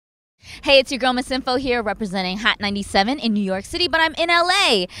Hey, it's your girl Miss Info here representing Hot 97 in New York City, but I'm in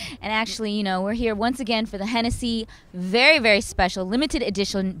LA. And actually, we're here once again for the Hennessy very, very special limited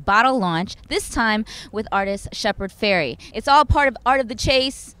edition bottle launch, this time with artist Shepard Fairey. It's all part of Art of the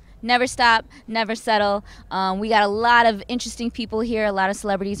Chase. Never stop, never settle. We got a lot of interesting people here. A lot of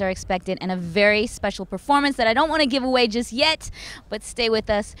celebrities are expected, and a very special performance that I don't want to give away just yet, but stay with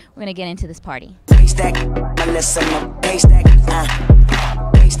us. We're going to get into this party. Haystack, haystack, haystack,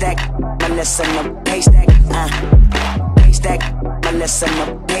 haystack, haystack, haystack,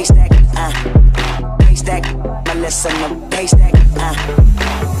 haystack,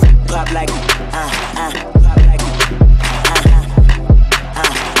 pop like,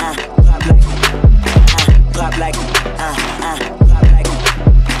 pop like, pop like,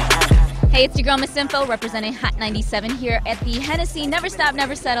 Hey, it's your girl Miss Info representing Hot 97 here at the Hennessy Never Stop,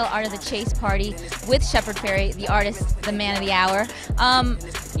 Never Settle Art of the Chase party with Shepard Fairey, the artist, the man of the hour.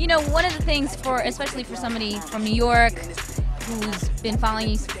 One of the things especially for somebody from New York who's been following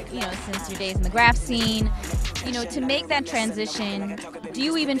you, since your days in the graph scene, to make that transition, do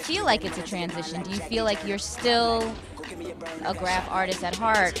you even feel like it's a transition? Do you feel like you're still a graph artist at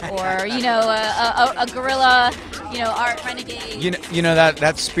heart, or a guerrilla, art renegade?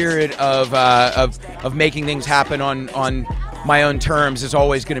 That spirit of making things happen on my own terms is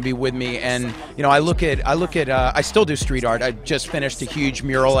always going to be with me. And I still do street art. I just finished a huge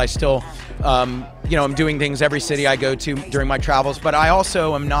mural. I still I'm doing things every city I go to during my travels, but I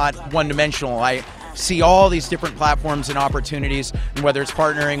also am not one-dimensional. I see all these different platforms and opportunities, and whether it's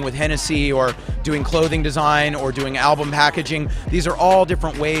partnering with Hennessy or doing clothing design or doing album packaging, these are all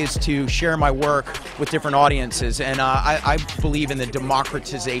different ways to share my work with different audiences. And I believe in the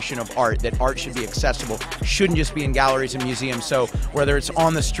democratization of art, that art should be accessible, shouldn't just be in galleries and museums. So whether it's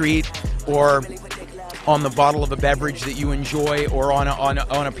on the street or on the bottle of a beverage that you enjoy, or on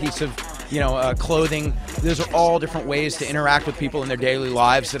a piece of clothing, those are all different ways to interact with people in their daily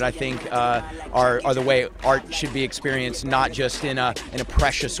lives that I think are the way art should be experienced, not just in a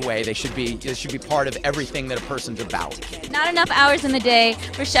precious way. They should be part of everything that a person's about. Not enough hours in the day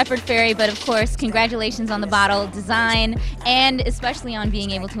for Shepard Fairey, but of course, congratulations on the bottle design, and especially on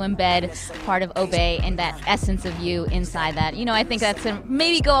being able to embed part of Obey and that essence of you inside that. I think that's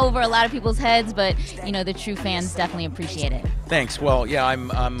maybe go over a lot of people's heads, but the true fans definitely appreciate it. Thanks. Well, yeah, I'm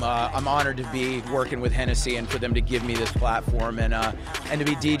honored to be working with Hennessy and for them to give me this platform, and to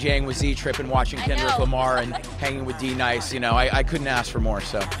be DJing with Z-Trip and watching Kendrick Lamar and hanging with D Nice. I couldn't ask for more.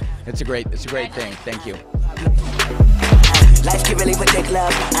 So it's a great thing. Thank you. Life can really protect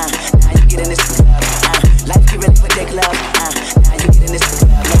love. Now you get in this club. Life can really protect love. Now you get in this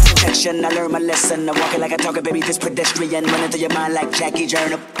club. No protection. I learned my lesson. I walk it like I talk it, baby. This pedestrian running through your mind like Jackie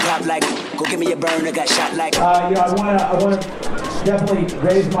Journal. Pop like, go give me a burner. Got shot like. I want to definitely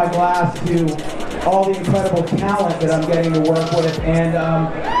raise my glass to all the incredible talent that I'm getting to work with, and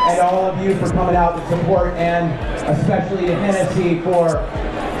all of you for coming out to support, and especially to Hennessy for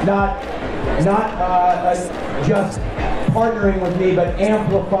not just partnering with me, but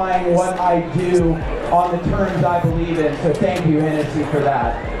amplifying what I do on the terms I believe in. So thank you, Hennessy, for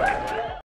that.